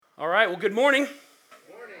All right, well, good morning.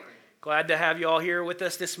 Glad to have you all here with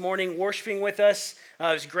us this morning, worshiping with us. It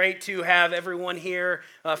was great to have everyone here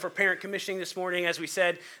for parent commissioning this morning. As we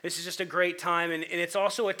said, this is just a great time, and it's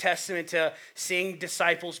also a testament to seeing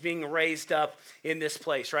disciples being raised up in this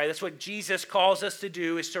place, right? That's what Jesus calls us to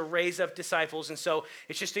do, is to raise up disciples, and so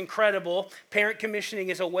it's just incredible. Parent commissioning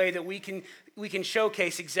is a way that we can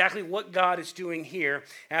showcase exactly what God is doing here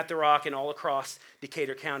at The Rock and all across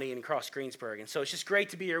Decatur County and across Greensburg. And so it's just great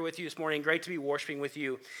to be here with you this morning, great to be worshiping with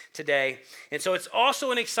you today. And so it's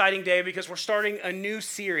also an exciting day because we're starting a new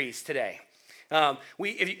series today.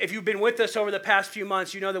 If you've been with us over the past few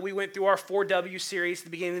months, you know that we went through our 4W series at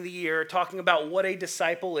the beginning of the year, talking about what a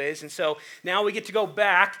disciple is. And so now we get to go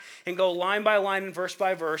back and go line by line and verse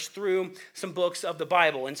by verse through some books of the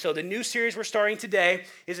Bible. And so the new series we're starting today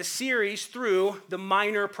is a series through the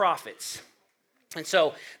minor prophets. And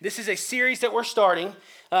so this is a series that we're starting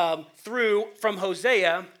through from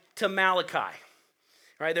Hosea to Malachi.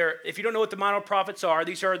 Right there, if you don't know what the minor prophets are,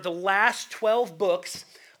 these are the last 12 books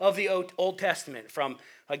of the Old Testament, from,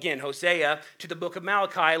 again, Hosea to the book of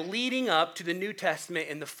Malachi, leading up to the New Testament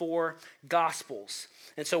in the 4 Gospels.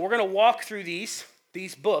 And so we're going to walk through these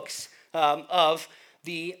books of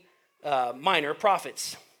the minor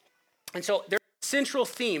prophets. And so there's a central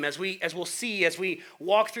theme, as we'll see as we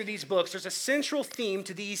walk through these books, there's a central theme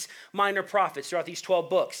to these minor prophets throughout these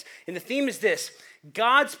 12 books. And the theme is this: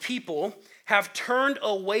 God's people have turned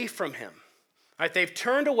away from him. Right, they've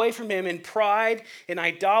turned away from him in pride, in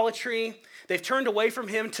idolatry. They've turned away from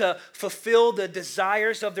him to fulfill the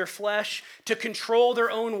desires of their flesh, to control their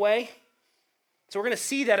own way. So we're going to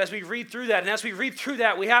see that as we read through that. And as we read through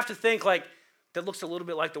that, we have to think like, that looks a little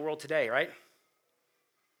bit like the world today, right?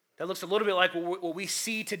 That looks a little bit like what we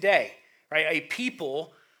see today, right? A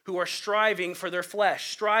people who are striving for their flesh,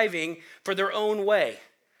 striving for their own way,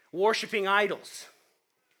 worshiping idols.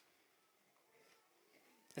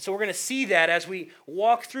 And so we're going to see that as we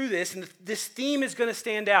walk through this, and this theme is going to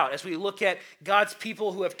stand out as we look at God's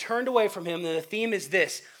people who have turned away from him. And the theme is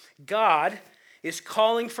this: God is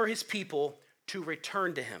calling for his people to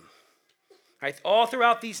return to him. Right? All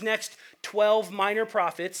throughout these next 12 minor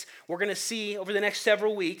prophets, we're going to see over the next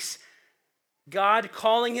several weeks, God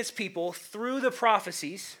calling his people through the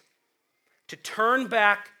prophecies to turn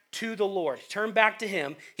back to the Lord, turn back to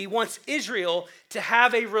him. He wants Israel to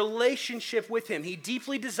have a relationship with him. He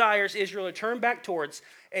deeply desires Israel to turn back towards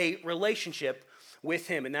a relationship with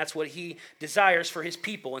him, and that's what he desires for his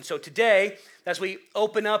people. And so today, as we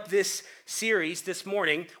open up this series this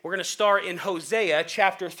morning, we're going to start in Hosea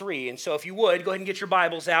chapter 3. And so if you would, go ahead and get your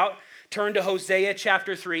Bibles out. Turn to Hosea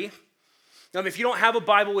chapter 3. If you don't have a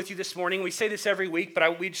Bible with you this morning, we say this every week,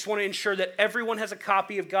 but we just want to ensure that everyone has a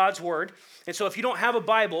copy of God's Word. And so if you don't have a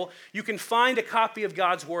Bible, you can find a copy of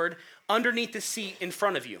God's Word underneath the seat in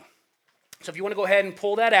front of you. So if you want to go ahead and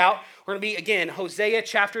pull that out, we're going to be, again, Hosea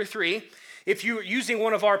chapter 3. If you're using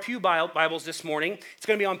one of our Pew Bibles this morning, it's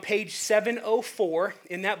going to be on page 704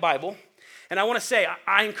 in that Bible. And I want to say,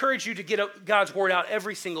 I encourage you to get God's Word out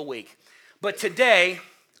every single week. But today,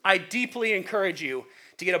 I deeply encourage you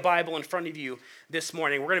to get a Bible in front of you this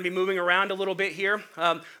morning. We're going to be moving around a little bit here.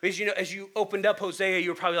 As you opened up Hosea, you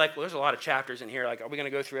were probably like, well, there's a lot of chapters in here. Like, are we going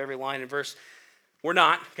to go through every line and verse? We're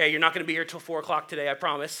not. Okay, you're not going to be here till 4 o'clock today, I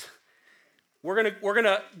promise. We're going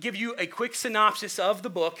to give you a quick synopsis of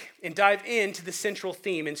the book and dive into the central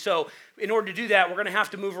theme. And so in order to do that, we're going to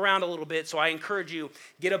have to move around a little bit. So I encourage you,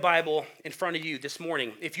 get a Bible in front of you this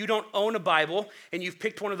morning. If you don't own a Bible and you've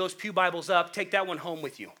picked one of those Pew Bibles up, take that one home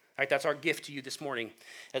with you. All right, that's our gift to you this morning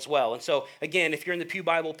as well. And so, again, if you're in the Pew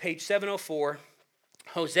Bible, page 704,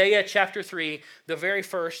 Hosea chapter 3, the very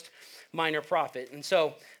first minor prophet. And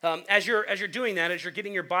so, as you're doing that, as you're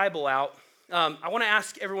getting your Bible out, I want to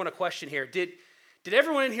ask everyone a question here. Did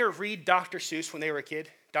everyone in here read Dr. Seuss when they were a kid?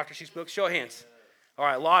 Dr. Seuss books? Show of hands. All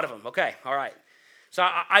right, a lot of them. Okay, all right. So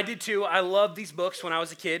I did too. I loved these books when I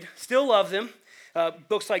was a kid. Still love them.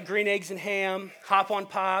 Books like Green Eggs and Ham, Hop on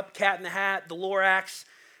Pop, Cat in the Hat, The Lorax.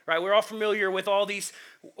 Right, we're all familiar with all these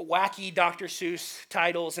wacky Dr. Seuss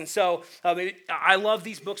titles. And so I loved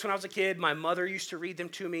these books when I was a kid. My mother used to read them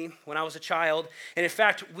to me when I was a child. And in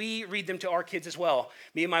fact, we read them to our kids as well.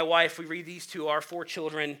 Me and my wife, we read these to our 4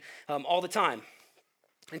 children all the time.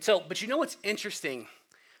 And so, but you know what's interesting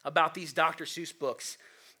about these Dr. Seuss books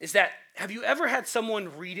is that, have you ever had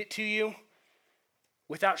someone read it to you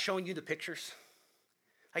without showing you the pictures?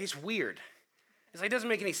 Like, it's weird. It's like, it doesn't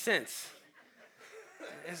make any sense.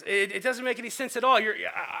 It doesn't make any sense at all.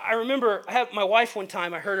 I remember I had my wife one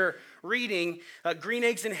time, I heard her reading Green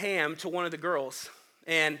Eggs and Ham to one of the girls.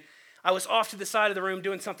 And I was off to the side of the room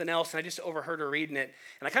doing something else, and I just overheard her reading it.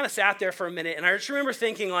 And I kind of sat there for a minute, and I just remember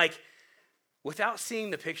thinking, like, without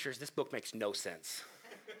seeing the pictures, this book makes no sense.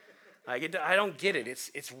 I don't get it.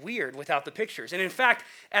 It's weird without the pictures. And in fact,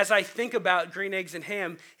 as I think about green eggs and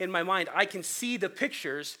ham in my mind, I can see the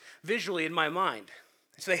pictures visually in my mind.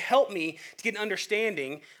 So they help me to get an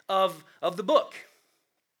understanding of the book.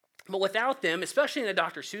 But without them, especially in a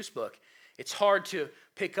Dr. Seuss book, it's hard to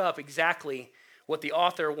pick up exactly what the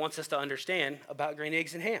author wants us to understand about green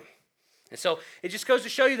eggs and ham. And so it just goes to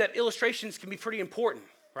show you that illustrations can be pretty important,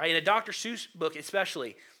 right? In a Dr. Seuss book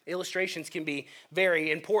especially, illustrations can be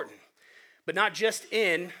very important. But not just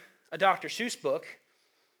in a Dr. Seuss book,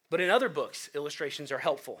 but in other books, illustrations are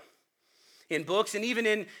helpful. In books and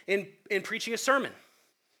even in preaching a sermon,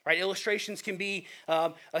 right? Illustrations can be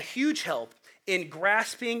a huge help in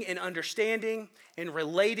grasping and understanding and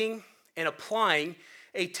relating and applying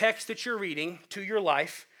a text that you're reading to your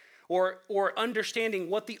life, or understanding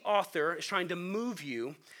what the author is trying to move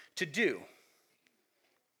you to do.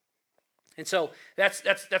 And so that's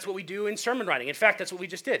what we do in sermon writing. In fact, that's what we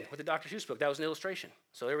just did with the Dr. Seuss book. That was an illustration.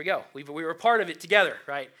 So there we go. We were a part of it together,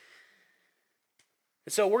 right?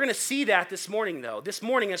 And so we're going to see that this morning, though. This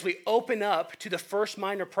morning, as we open up to the first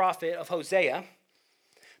minor prophet of Hosea,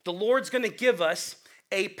 the Lord's going to give us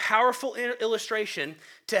a powerful illustration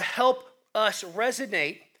to help us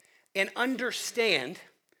resonate and understand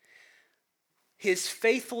his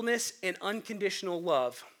faithfulness and unconditional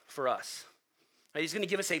love for us. He's going to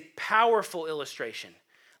give us a powerful illustration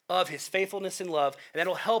of his faithfulness and love, and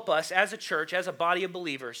that'll help us as a church, as a body of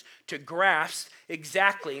believers, to grasp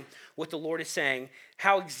exactly what the Lord is saying,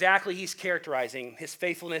 how exactly he's characterizing his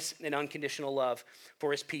faithfulness and unconditional love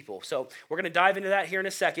for his people. So we're going to dive into that here in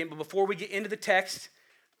a second, but before we get into the text,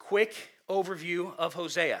 quick overview of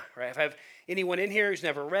Hosea, right? If I have anyone in here who's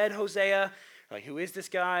never read Hosea, like, who is this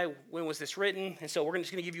guy? When was this written? And so we're just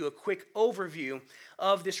going to give you a quick overview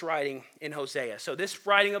of this writing in Hosea. So this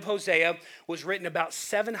writing of Hosea was written about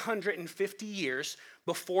 750 years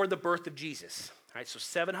before the birth of Jesus. All right, so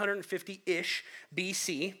 750-ish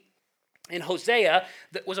BC. And Hosea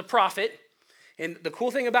was a prophet. And the cool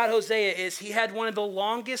thing about Hosea is he had one of the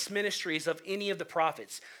longest ministries of any of the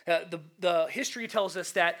prophets. The history tells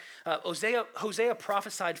us that Hosea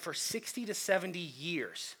prophesied for 60 to 70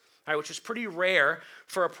 years. All right, which was pretty rare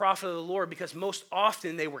for a prophet of the Lord because most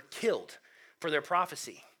often they were killed for their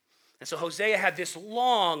prophecy. And so Hosea had this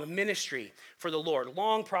long ministry for the Lord,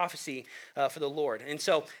 long prophecy for the Lord. And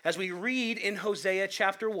so as we read in Hosea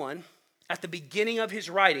chapter 1, at the beginning of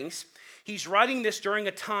his writings, he's writing this during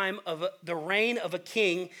a time of the reign of a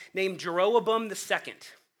king named Jeroboam II.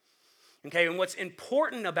 Okay, and what's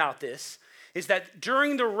important about this is that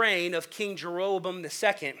during the reign of King Jeroboam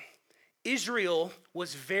II, Israel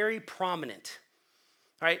was very prominent,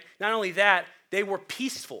 right? Not only that, they were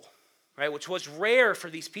peaceful, right? Which was rare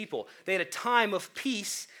for these people. They had a time of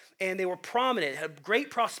peace and they were prominent, had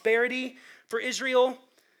great prosperity for Israel.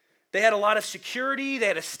 They had a lot of security. They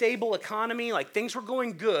had a stable economy. Like, things were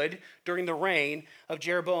going good during the reign of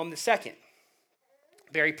Jeroboam II.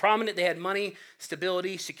 Very prominent. They had money,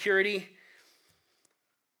 stability, security.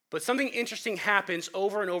 But something interesting happens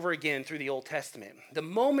over and over again through the Old Testament. The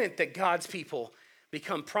moment that God's people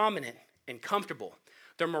become prominent and comfortable,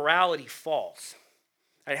 their morality falls.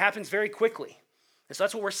 It happens very quickly. And so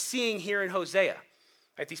that's what we're seeing here in Hosea.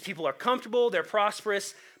 Right? These people are comfortable, they're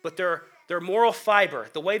prosperous, but their moral fiber,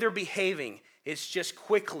 the way they're behaving, is just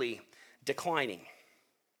quickly declining.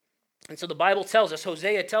 And so the Bible tells us,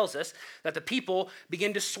 Hosea tells us, that the people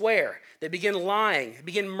begin to swear. They begin lying,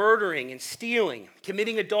 begin murdering and stealing,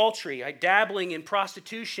 committing adultery, right? Dabbling in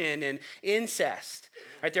prostitution and incest.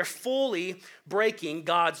 Right? They're fully breaking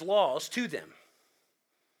God's laws to them.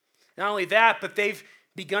 Not only that, but they've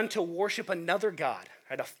begun to worship another god,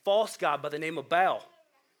 right? A false god by the name of Baal.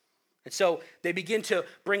 And so they begin to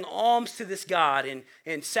bring alms to this god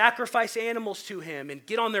and sacrifice animals to him and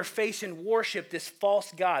get on their face and worship this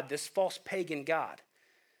false god, this false pagan god.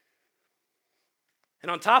 And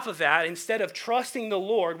on top of that, instead of trusting the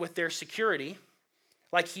Lord with their security,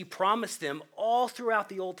 like he promised them all throughout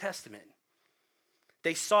the Old Testament,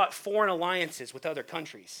 they sought foreign alliances with other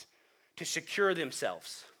countries to secure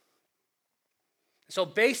themselves. So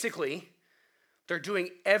basically, they're doing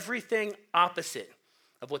everything opposite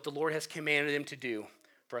of what the Lord has commanded them to do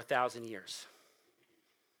for 1,000 years.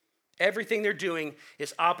 Everything they're doing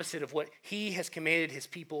is opposite of what he has commanded his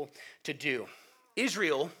people to do.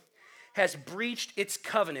 Israel has breached its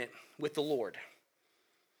covenant with the Lord.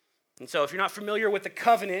 And so if you're not familiar with the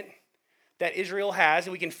covenant that Israel has,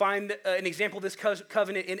 and we can find an example of this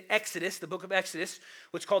covenant in Exodus, the book of Exodus,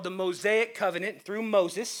 what's called the Mosaic covenant through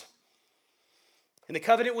Moses. And the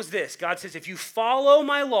covenant was this. God says, if you follow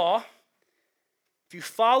my law, if you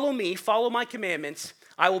follow me, follow my commandments,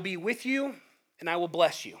 I will be with you and I will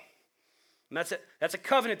bless you. And that's a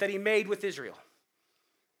covenant that he made with Israel.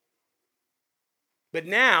 But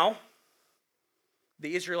now,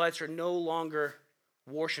 the Israelites are no longer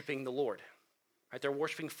worshiping the Lord. Right? They're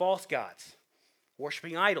worshiping false gods,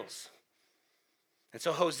 worshiping idols. And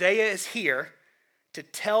so Hosea is here to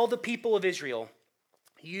tell the people of Israel,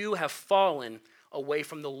 you have fallen away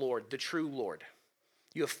from the Lord, the true Lord.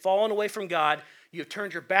 You have fallen away from God. You have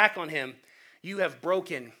turned your back on him. You have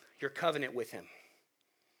broken your covenant with him.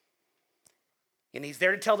 And he's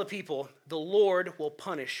there to tell the people, the Lord will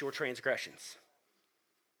punish your transgressions.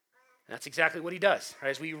 And that's exactly what he does. Right?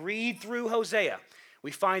 As we read through Hosea,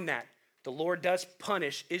 we find that the Lord does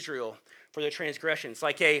punish Israel for their transgressions.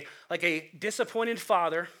 Like a disappointed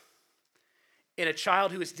father in a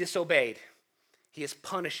child who is disobeyed, he is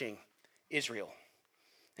punishing Israel.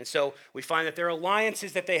 And so we find that their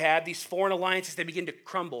alliances that they had, these foreign alliances, they begin to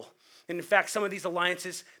crumble. And in fact, some of these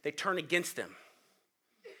alliances, they turn against them.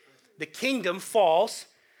 The kingdom falls.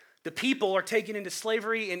 The people are taken into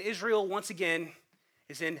slavery, and Israel, once again,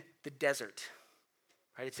 is in the desert.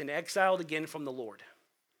 Right? It's in exiled again from the Lord.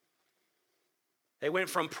 They went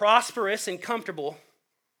from prosperous and comfortable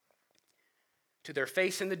to their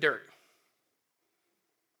face in the dirt.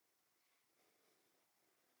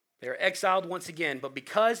 They're exiled once again, but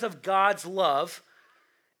because of God's love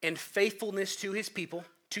and faithfulness to his people,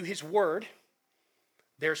 to his word,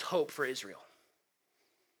 there's hope for Israel.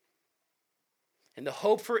 And the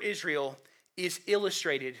hope for Israel is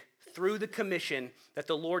illustrated through the commission that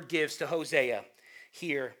the Lord gives to Hosea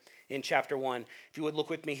here in chapter 1. If you would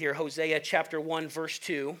look with me here, Hosea chapter 1, verse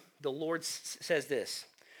 2, the Lord says this.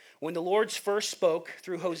 When the Lord first spoke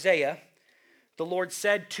through Hosea, the Lord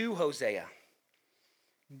said to Hosea,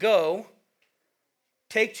 go,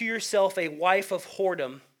 take to yourself a wife of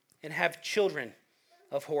whoredom and have children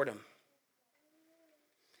of whoredom.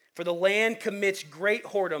 For the land commits great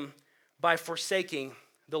whoredom by forsaking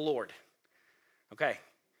the Lord. Okay,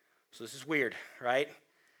 so this is weird, right?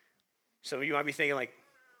 Some of you might be thinking like,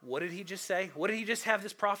 what did he just say? What did he just have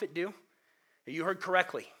this prophet do? You heard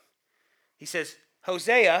correctly. He says,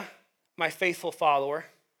 Hosea, my faithful follower,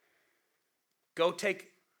 go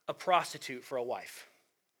take a prostitute for a wife.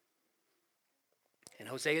 And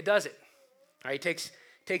Hosea does it. All right, he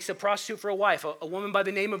takes a prostitute for a wife, a woman by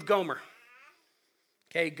the name of Gomer.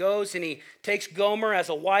 Okay, he goes and he takes Gomer as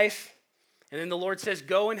a wife. And then the Lord says,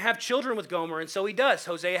 go and have children with Gomer. And so he does.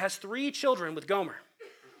 Hosea has 3 children with Gomer.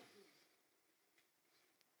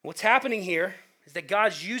 What's happening here is that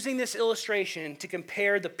God's using this illustration to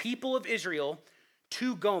compare the people of Israel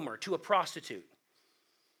to Gomer, to a prostitute.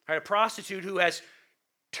 Right, a prostitute who has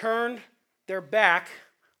turned their back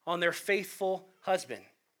on their faithful husband,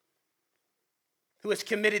 who has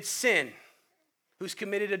committed sin, who's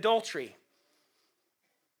committed adultery.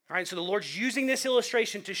 All right, so the Lord's using this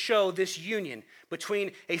illustration to show this union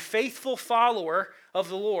between a faithful follower of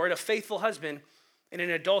the Lord, a faithful husband, and an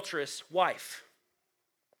adulterous wife.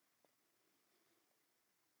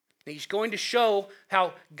 And he's going to show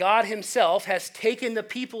how God himself has taken the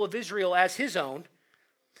people of Israel as his own.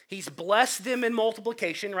 He's blessed them in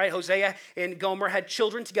multiplication, right? Hosea and Gomer had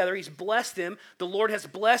children together. He's blessed them. The Lord has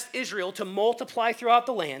blessed Israel to multiply throughout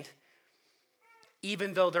the land,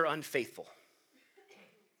 even though they're unfaithful.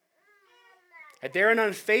 And they're an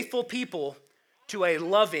unfaithful people to a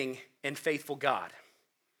loving and faithful God.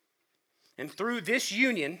 And through this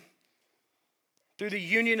union, through the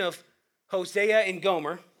union of Hosea and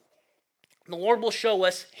Gomer, the Lord will show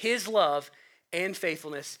us his love and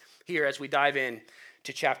faithfulness here as we dive in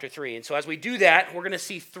to chapter 3. And so as we do that, we're going to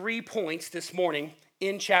see 3 points this morning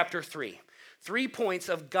in chapter 3. 3 points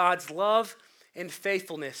of God's love and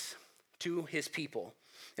faithfulness to his people.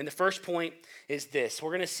 And the first point is this. We're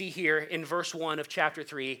going to see here in verse 1 of chapter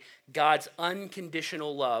 3, God's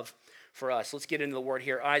unconditional love for us. Let's get into the word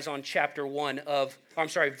here. Eyes on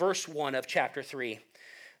verse 1 of chapter 3.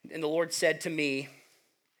 And the Lord said to me,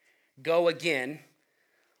 go again,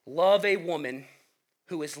 love a woman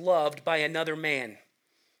who is loved by another man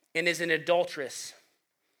and is an adulteress,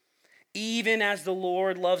 even as the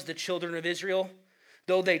Lord loves the children of Israel,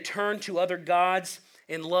 though they turn to other gods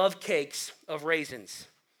and love cakes of raisins.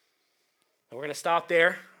 And we're going to stop there.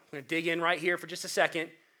 I'm going to dig in right here for just a second.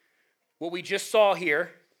 What we just saw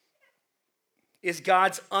here is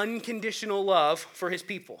God's unconditional love for his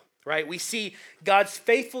people. Right? We see God's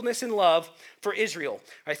faithfulness and love for Israel.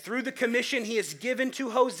 Right? Through the commission he has given to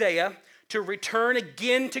Hosea to return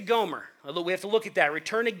again to Gomer. Although we have to look at that.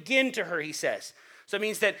 Return again to her, he says. So it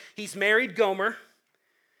means that he's married Gomer,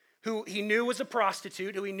 who he knew was a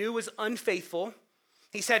prostitute, who he knew was unfaithful.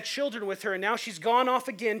 He's had children with her, and now she's gone off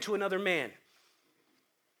again to another man.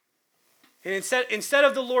 And instead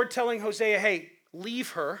of the Lord telling Hosea, hey,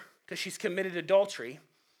 leave her because she's committed adultery,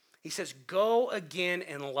 he says, go again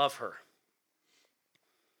and love her.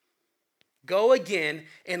 Go again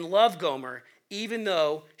and love Gomer, even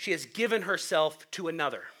though she has given herself to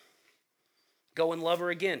another. Go and love her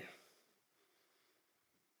again.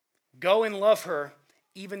 Go and love her,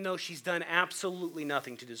 even though she's done absolutely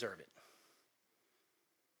nothing to deserve it.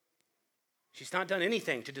 She's not done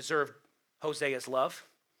anything to deserve Hosea's love.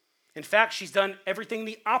 In fact, she's done everything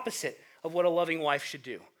the opposite of what a loving wife should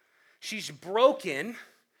do. She's broken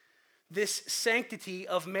this sanctity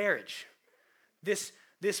of marriage. This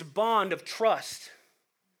bond of trust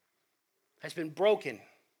has been broken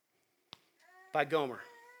by Gomer.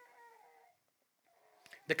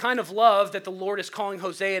 The kind of love that the Lord is calling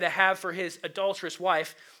Hosea to have for his adulterous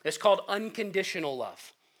wife is called unconditional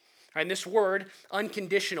love. All right, and this word,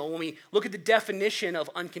 unconditional, when we look at the definition of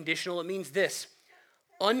unconditional, it means this: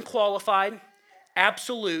 unqualified,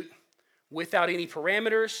 absolute, without any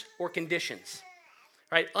parameters or conditions.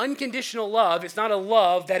 Right? Unconditional love is not a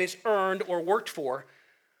love that is earned or worked for,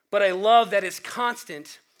 but a love that is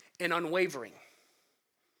constant and unwavering.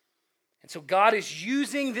 And so God is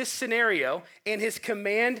using this scenario and his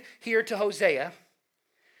command here to Hosea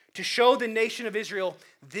to show the nation of Israel,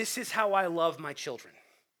 this is how I love my children.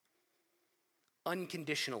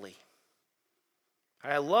 Unconditionally.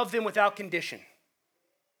 I love them without condition.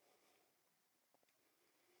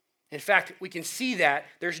 In fact, we can see that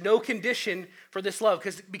there's no condition for this love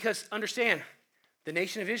because understand, the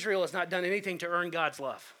nation of Israel has not done anything to earn God's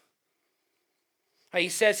love. He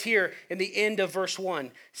says here in the end of verse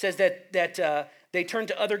 1, says that they turn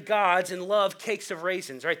to other gods and love cakes of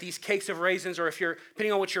raisins, right? These cakes of raisins, or if you're,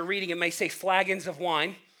 depending on what you're reading, it may say flagons of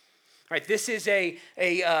wine. Right? This is a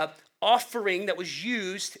offering that was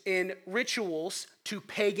used in rituals to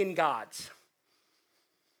pagan gods.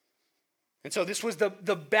 And so this was the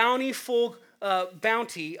bountiful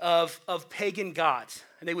bounty of pagan gods.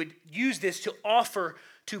 And they would use this to offer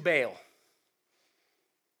to Baal.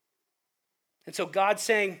 And so God's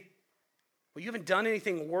saying, well, you haven't done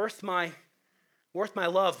anything worth my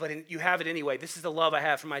love, but you have it anyway. This is the love I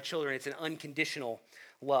have for my children. It's an unconditional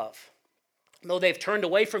love. Though they've turned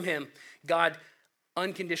away from him, God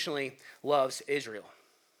unconditionally loves Israel.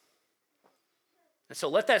 And so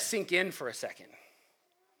let that sink in for a second.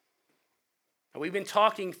 And we've been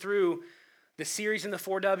talking through the series in the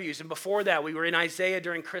 4 W's, and before that we were in Isaiah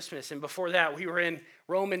during Christmas, and before that we were in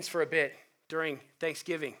Romans for a bit during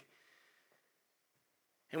Thanksgiving.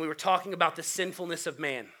 And we were talking about the sinfulness of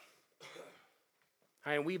man.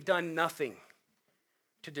 And we've done nothing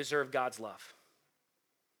to deserve God's love.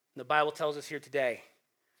 And the Bible tells us here today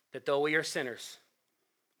that though we are sinners,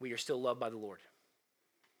 we are still loved by the Lord.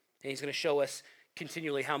 And he's going to show us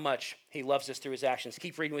continually how much he loves us through his actions.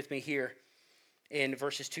 Keep reading with me here in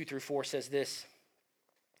verses 2 through 4 says this.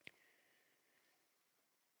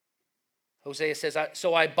 Hosea says,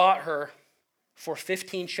 so I bought her for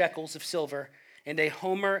 15 shekels of silver and a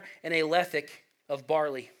homer and a lethech of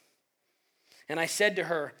barley. And I said to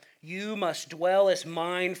her, you must dwell as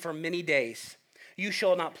mine for many days. You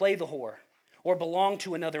shall not play the whore or belong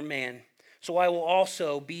to another man, so I will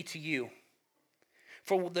also be to you.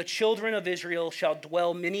 For the children of Israel shall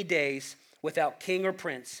dwell many days without king or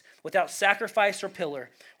prince, without sacrifice or pillar,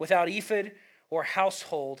 without ephod or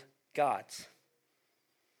household gods.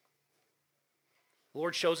 The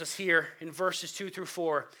Lord shows us here in verses 2 through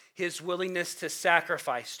 4 his willingness to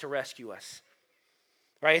sacrifice to rescue us.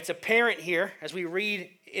 Right? It's apparent here, as we read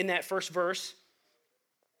in that first verse,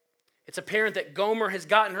 it's apparent that Gomer has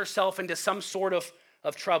gotten herself into some sort of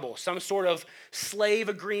trouble, some sort of slave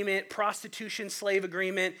agreement, prostitution slave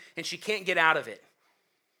agreement, and she can't get out of it.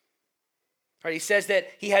 Right? He says that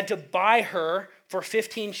he had to buy her for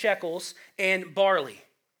 15 shekels and barley.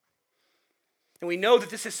 And we know that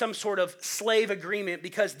this is some sort of slave agreement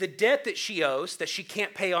because the debt that she owes, that she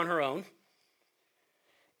can't pay on her own,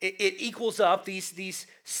 it equals up, this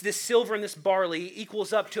silver and this barley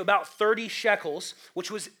equals up to about 30 shekels, which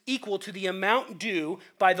was equal to the amount due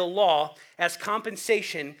by the law as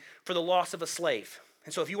compensation for the loss of a slave.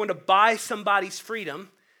 And so if you want to buy somebody's freedom,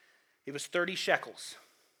 it was 30 shekels.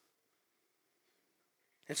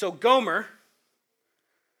 And so Gomer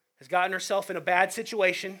has gotten herself in a bad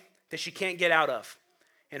situation that she can't get out of.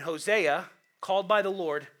 And Hosea, called by the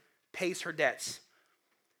Lord, pays her debts.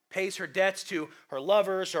 Pays her debts to her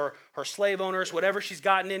lovers or her slave owners, whatever she's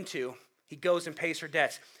gotten into, he goes and pays her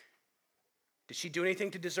debts. Did she do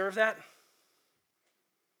anything to deserve that?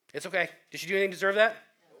 It's okay. Did she do anything to deserve that?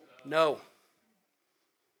 No,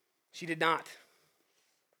 she did not.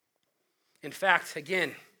 In fact,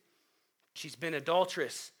 again, she's been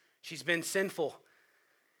adulterous. She's been sinful.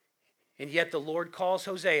 And yet the Lord calls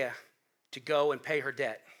Hosea to go and pay her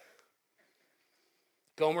debt.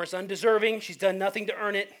 Gomer's undeserving. She's done nothing to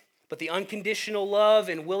earn it. But the unconditional love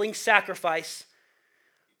and willing sacrifice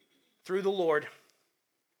through the Lord,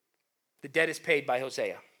 the debt is paid by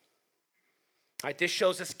Hosea. All right, this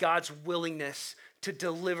shows us God's willingness to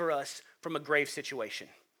deliver us from a grave situation.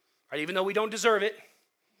 All right, even though we don't deserve it,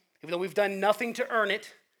 even though we've done nothing to earn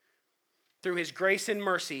it, through his grace and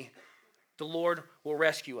mercy, the Lord will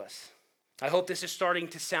rescue us. I hope this is starting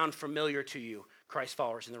to sound familiar to you, Christ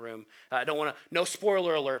followers in the room. I don't want to, no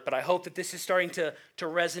spoiler alert, but I hope that this is starting to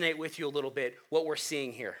resonate with you a little bit, what we're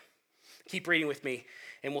seeing here. Keep reading with me,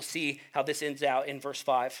 and we'll see how this ends out in verse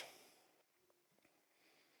 5.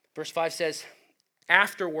 Verse 5 says,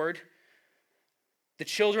 "Afterward, the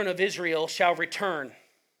children of Israel shall return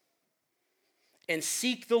and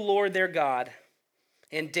seek the Lord their God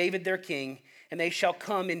and David their king, and they shall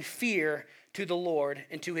come in fear to the Lord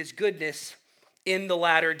and to his goodness in the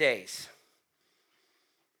latter days."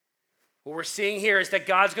 What we're seeing here is that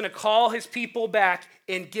God's going to call his people back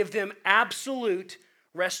and give them absolute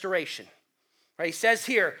restoration. Right? He says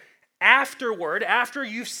here, afterward, after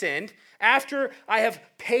you've sinned, after I have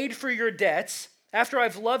paid for your debts, after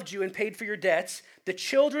I've loved you and paid for your debts, the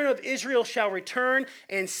children of Israel shall return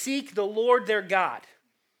and seek the Lord their God.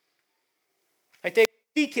 Right? They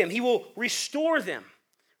seek him. He will restore them,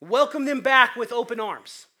 welcome them back with open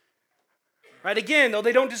arms. Right? Again, though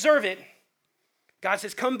they don't deserve it, God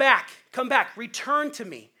says, come back, return to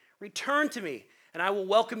me, and I will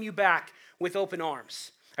welcome you back with open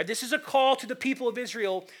arms. Right, this is a call to the people of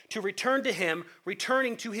Israel to return to him,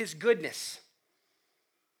 returning to his goodness.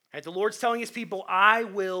 Right, the Lord's telling his people, I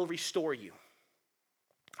will restore you.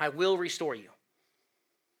 I will restore you.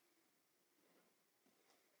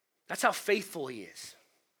 That's how faithful he is.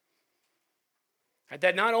 Right,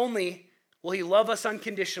 that not only will he love us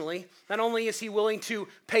unconditionally, not only is he willing to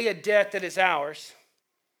pay a debt that is ours,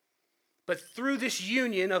 but through this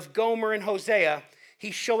union of Gomer and Hosea,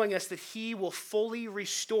 he's showing us that he will fully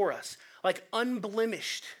restore us, like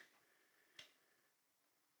unblemished.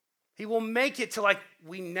 He will make it to like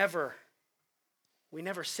we never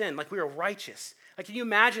sinned, like we are righteous. Like, can you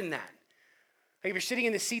imagine that? Like if you're sitting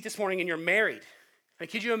in the seat this morning and you're married, like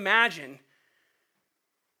could you imagine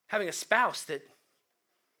having a spouse that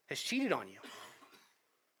has cheated on you?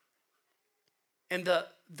 And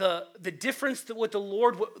the difference that what the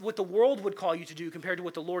world would call you to do compared to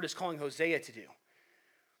what the Lord is calling Hosea to do.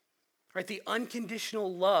 Right? The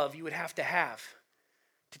unconditional love you would have to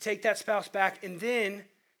take that spouse back and then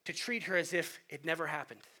to treat her as if it never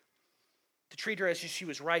happened. To treat her as if she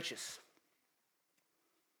was righteous.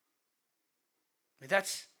 I mean,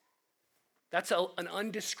 that's an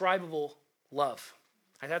undescribable love.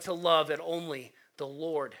 And that's a love that only the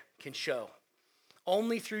Lord can show.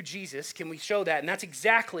 Only through Jesus can we show that, and that's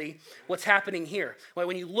exactly what's happening here.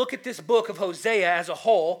 When you look at this book of Hosea as a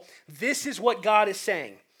whole, this is what God is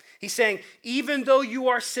saying. He's saying, even though you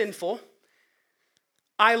are sinful,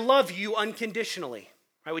 I love you unconditionally.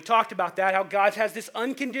 Right? We talked about that, how God has this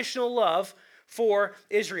unconditional love for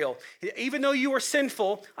Israel. Even though you are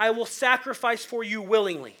sinful, I will sacrifice for you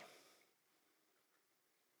willingly.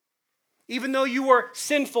 Even though you are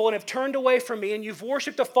sinful and have turned away from me and you've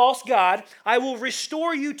worshiped a false god, I will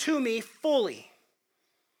restore you to me fully.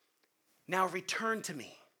 Now return to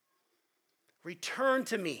me. Return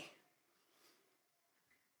to me.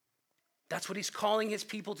 That's what he's calling his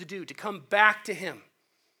people to do, to come back to him.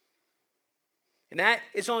 And that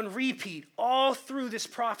is on repeat all through this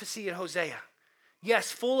prophecy in Hosea.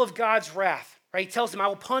 Yes, full of God's wrath. Right? He tells them, I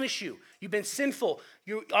will punish you. You've been sinful.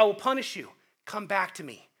 I will punish you. Come back to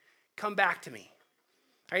me. Come back to me.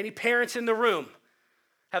 Are any parents in the room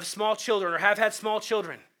have small children or have had small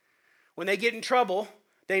children? When they get in trouble,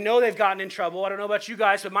 they know they've gotten in trouble. I don't know about you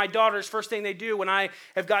guys, but my daughters, first thing they do when I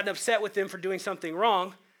have gotten upset with them for doing something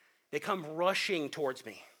wrong, they come rushing towards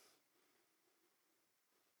me.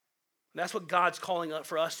 That's what God's calling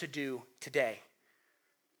for us to do today.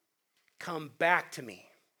 Come back to me.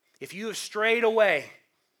 If you have strayed away,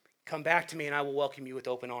 come back to me and I will welcome you with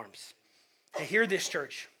open arms. And hear this,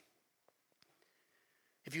 church.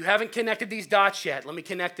 If you haven't connected these dots yet, let me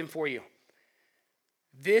connect them for you.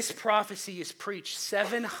 This prophecy is preached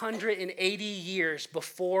 780 years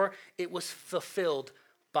before it was fulfilled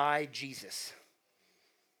by Jesus.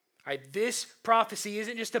 All right, this prophecy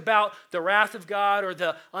isn't just about the wrath of God or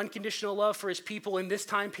the unconditional love for his people in this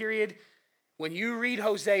time period. When you read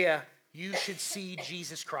Hosea, you should see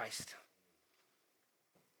Jesus Christ.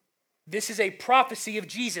 This is a prophecy of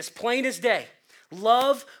Jesus, plain as day.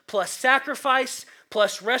 Love plus sacrifice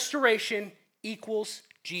plus restoration equals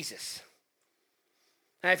Jesus.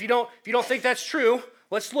 Now, if you don't think that's true,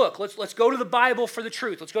 let's look. Let's go to the Bible for the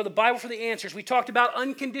truth. Let's go to the Bible for the answers. We talked about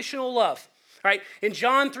unconditional love. Right? In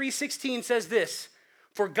John 3:16 says this,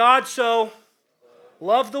 "For God so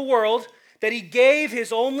loved the world that he gave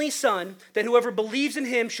his only son, that whoever believes in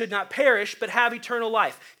him should not perish but have eternal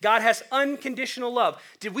life." God has unconditional love.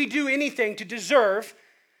 Did we do anything to deserve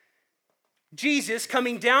Jesus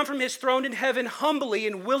coming down from his throne in heaven humbly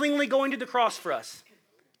and willingly going to the cross for us?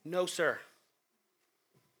 No, sir.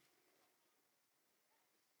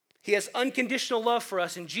 He has unconditional love for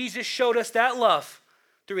us, and Jesus showed us that love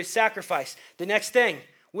through his sacrifice. The next thing,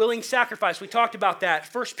 willing sacrifice. We talked about that.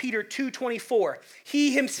 1 Peter 2:24.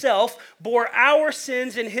 He himself bore our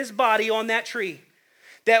sins in his body on that tree,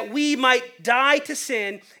 that we might die to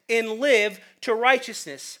sin and live to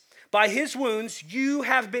righteousness. By his wounds you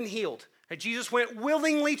have been healed. Now, Jesus went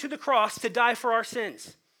willingly to the cross to die for our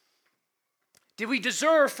sins. Did we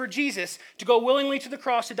deserve for Jesus to go willingly to the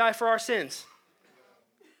cross to die for our sins?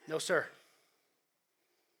 No, sir.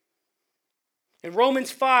 In Romans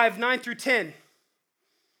 5:9-10,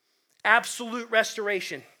 absolute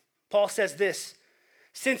restoration. Paul says this,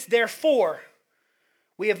 "Since therefore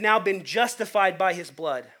we have now been justified by his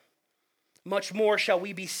blood, much more shall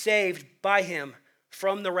we be saved by him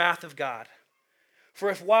from the wrath of God. For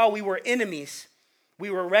if while we were enemies, we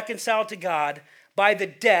were reconciled to God by the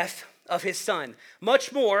death of his Son,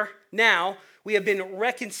 much more now we have been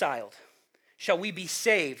reconciled, shall we be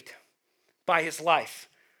saved by his life."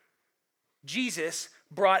 Jesus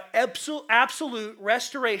brought absolute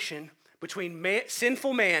restoration between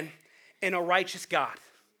sinful man and a righteous God.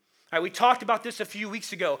 All right, we talked about this a few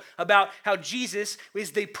weeks ago, about how Jesus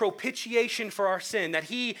is the propitiation for our sin, that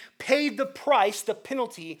he paid the price, the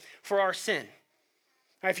penalty for our sin.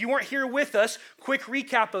 All right, if you weren't here with us, quick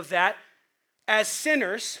recap of that. As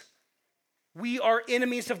sinners, we are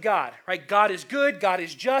enemies of God. Right? God is good, God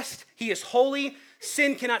is just, he is holy.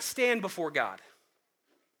 Sin cannot stand before God.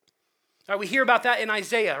 All right, we hear about that in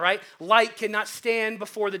Isaiah, right? Light cannot stand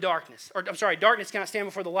before the darkness. Darkness cannot stand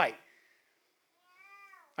before the light.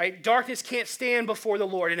 Right? Darkness can't stand before the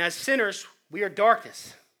Lord. And as sinners, we are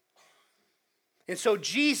darkness. And so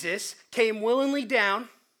Jesus came willingly down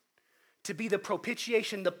to be the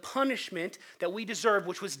propitiation, the punishment that we deserve,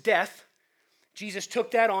 which was death. Jesus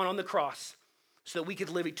took that on the cross so that we could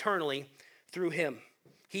live eternally through him.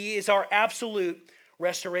 He is our absolute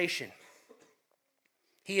restoration.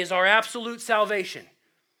 He is our absolute salvation.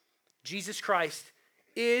 Jesus Christ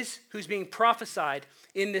is who's being prophesied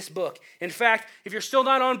in this book. In fact, if you're still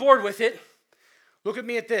not on board with it, look at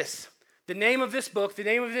me at this. The name of this book, the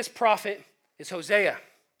name of this prophet is Hosea.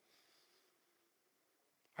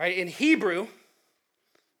 All right, in Hebrew,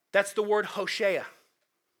 that's the word Hoshe'a,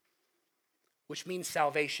 which means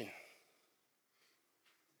salvation.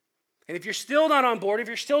 And if you're still not on board, if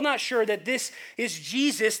you're still not sure that this is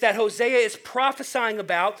Jesus that Hosea is prophesying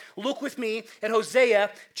about, look with me at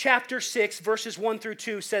Hosea chapter 6, verses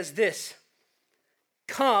 1-2 says this,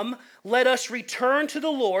 "Come, let us return to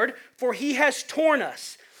the Lord, for he has torn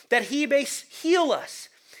us, that he may heal us.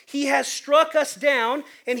 He has struck us down,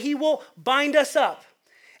 and he will bind us up.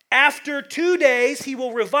 After 2 days, he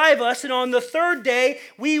will revive us, and on the third day,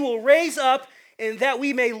 we will raise up, and that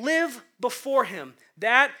we may live before him."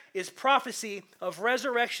 That is prophecy of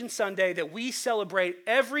Resurrection Sunday that we celebrate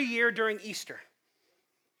every year during Easter.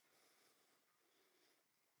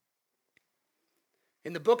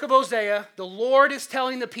 In the book of Hosea, the Lord is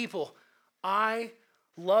telling the people, I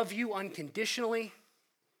love you unconditionally,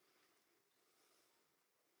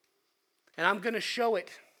 and I'm going to show it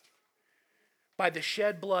by the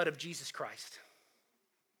shed blood of Jesus Christ.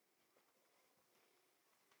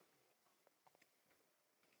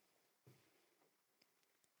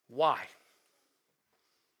 Why?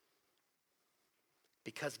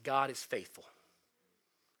 Because God is faithful.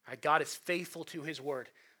 God is faithful to his word.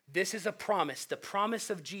 This is a promise, the promise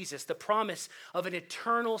of Jesus, the promise of an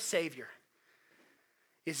eternal Savior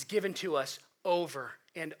is given to us over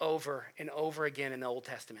and over and over again in the Old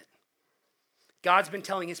Testament. God's been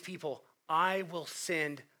telling his people, I will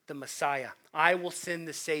send the Messiah. I will send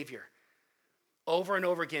the Savior. Over and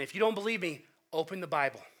over again. If you don't believe me, open the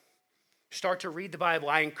Bible. Start to read the Bible.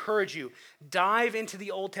 I encourage you, dive into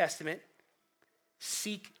the Old Testament.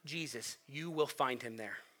 Seek Jesus. You will find him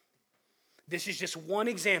there. This is just one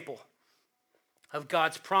example of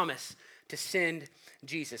God's promise to send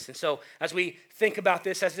Jesus. And so as we think about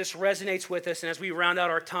this, as this resonates with us, and as we round out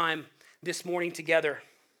our time this morning together,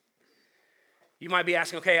 You might be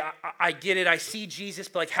asking, okay, I get it. I see Jesus,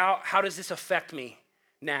 but like, how does this affect me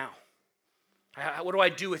now? What do I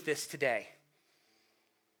do with this today?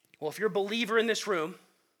 Well, if you're a believer in this room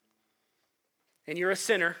and you're a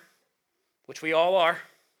sinner, which we all are,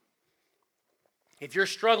 if you're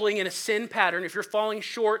struggling in a sin pattern, if you're falling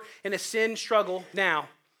short in a sin struggle now,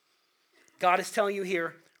 God is telling you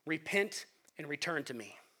here, repent and return to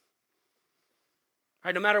me. All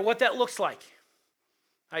right, no matter what that looks like.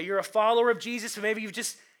 You're a follower of Jesus, and maybe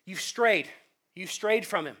you've strayed. You've strayed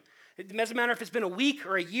from him. It doesn't matter if it's been a week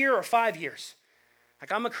or a year or 5 years.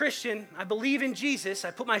 Like, I'm a Christian. I believe in Jesus.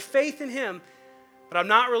 I put my faith in him, but I'm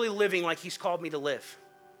not really living like he's called me to live.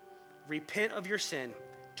 Repent of your sin.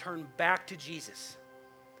 Turn back to Jesus.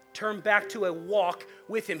 Turn back to a walk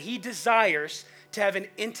with him. He desires to have an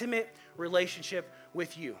intimate relationship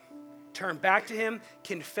with you. Turn back to him.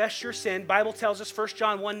 Confess your sin. Bible tells us, 1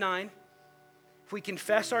 John 1:9, if we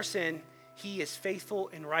confess our sin, he is faithful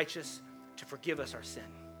and righteous to forgive us our sin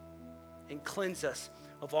and cleanse us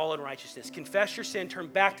of all unrighteousness. Confess your sin. Turn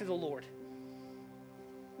back to the Lord.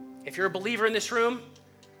 If you're a believer in this room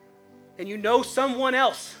and you know someone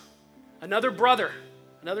else, another brother,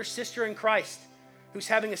 another sister in Christ who's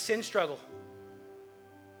having a sin struggle,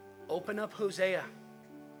 open up Hosea.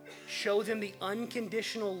 Show them the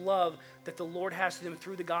unconditional love that the Lord has for them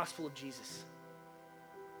through the gospel of Jesus.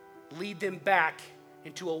 Lead them back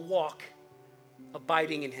into a walk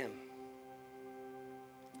abiding in him.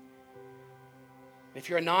 If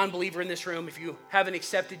you're a non-believer in this room, if you haven't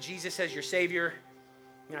accepted Jesus as your Savior,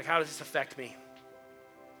 you're like, how does this affect me?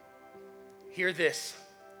 Hear this.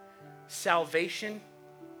 Salvation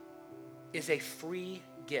is a free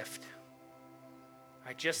gift. All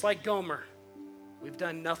right, just like Gomer, we've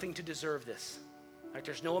done nothing to deserve this. All right,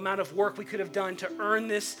 there's no amount of work we could have done to earn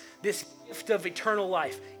this gift of eternal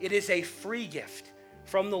life. It is a free gift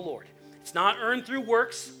from the Lord. It's not earned through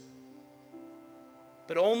works,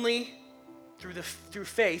 but only through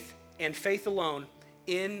faith and faith alone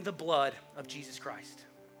in the blood of Jesus Christ.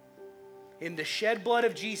 In the shed blood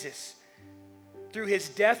of Jesus, through his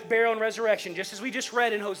death, burial, and resurrection, just as we just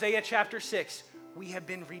read in Hosea chapter 6, we have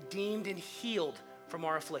been redeemed and healed from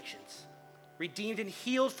our afflictions. Redeemed and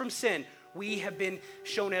healed from sin. We have been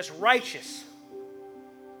shown as righteous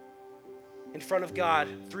in front of God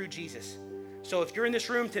through Jesus. So if you're in this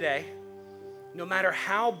room today, no matter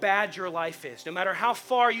how bad your life is, no matter how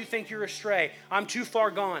far you think you're astray, I'm too far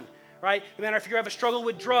gone, right? No matter if you have a struggle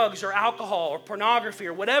with drugs or alcohol or pornography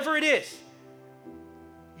or whatever it is,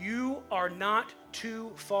 you are not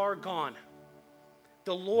too far gone.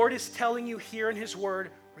 The Lord is telling you here in his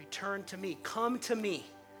word, return to me, come to me.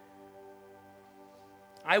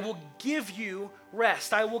 I will give you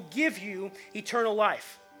rest. I will give you eternal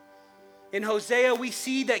life. In Hosea, we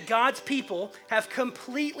see that God's people have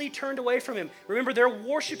completely turned away from him. Remember, they're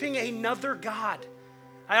worshiping another God.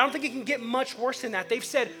 I don't think it can get much worse than that. They've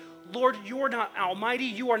said, Lord, you are not almighty.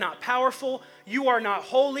 You are not powerful. You are not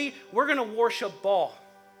holy. We're going to worship Baal.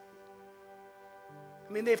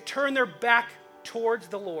 I mean, they've turned their back towards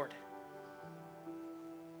the Lord.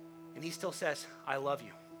 And he still says, I love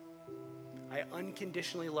you. I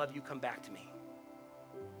unconditionally love you. Come back to me.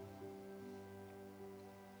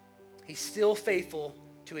 He's still faithful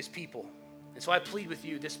to his people. And so I plead with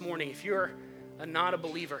you this morning, if you're not a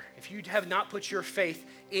believer, if you have not put your faith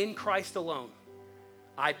in Christ alone,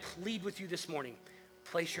 I plead with you this morning,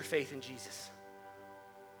 place your faith in Jesus.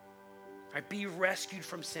 I be rescued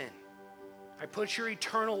from sin. I put your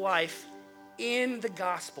eternal life in the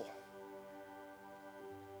gospel.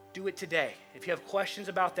 Do it today. If you have questions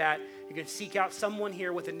about that, you can seek out someone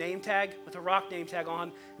here with a name tag, with a rock name tag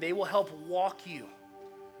on. They will help walk you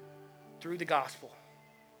through the gospel.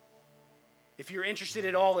 If you're interested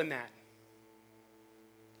at all in that,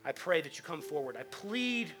 I pray that you come forward. I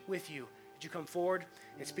plead with you that you come forward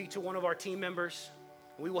and speak to one of our team members.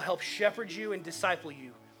 We will help shepherd you and disciple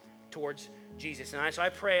you towards Jesus. And so I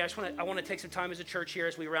pray, I want to take some time as a church here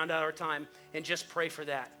as we round out our time and just pray for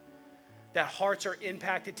that hearts are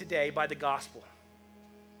impacted today by the gospel.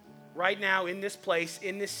 Right now, in this place,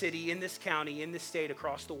 in this city, in this county, in this state,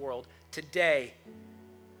 across the world, today,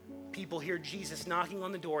 people hear Jesus knocking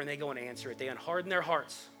on the door and they go and answer it. They unharden their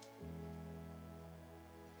hearts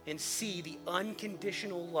and see the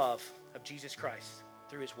unconditional love of Jesus Christ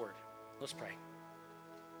through his word. Let's pray.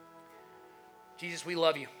 Jesus, we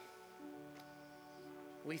love you.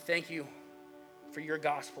 We thank you for your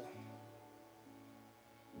gospel.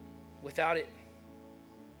 Without it,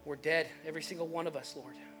 we're dead, every single one of us,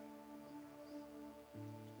 Lord.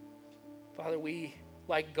 Father, we,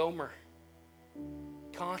 like Gomer,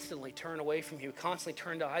 constantly turn away from you, constantly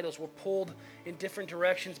turn to idols. We're pulled in different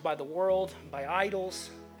directions by the world, by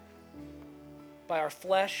idols, by our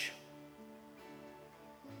flesh,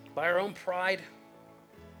 by our own pride.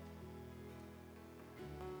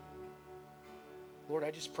 Lord,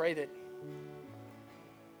 I just pray that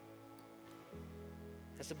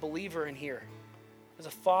as a believer in here, as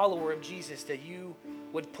a follower of Jesus, that you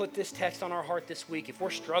would put this text on our heart this week. If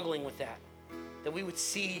we're struggling with that we would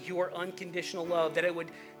see your unconditional love, that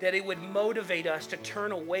it would motivate us to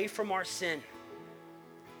turn away from our sin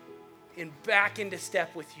and back into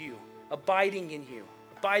step with you, abiding in you,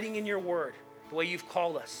 abiding in your word, the way you've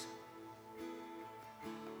called us.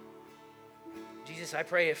 Jesus, I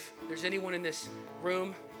pray if there's anyone in this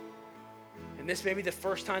room, and this may be the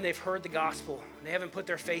first time they've heard the gospel, and they haven't put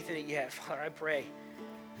their faith in it yet, Father, I pray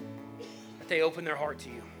that they open their heart to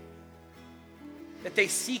you, that they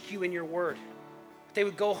seek you in your word, that they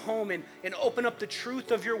would go home and open up the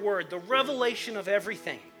truth of your word, the revelation of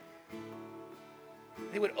everything.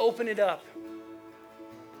 They would open it up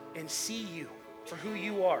and see you for who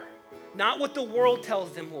you are. Not what the world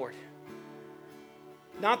tells them, Lord.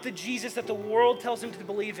 Not the Jesus that the world tells them to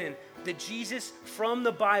believe in. The Jesus from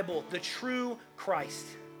the Bible, the true Christ.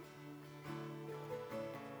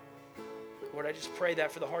 Lord, I just pray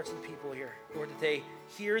that for the hearts of the people here. Lord, that they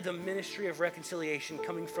hear the ministry of reconciliation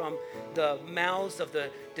coming from the mouths of the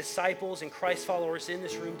disciples and Christ followers in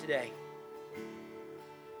this room today.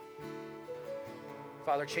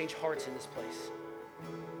 Father, change hearts in this place.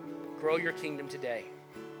 Grow your kingdom today.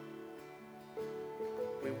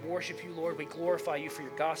 We worship you, Lord. We glorify you for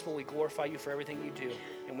your gospel. We glorify you for everything you do.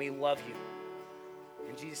 And we love you.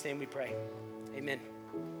 In Jesus' name we pray. Amen.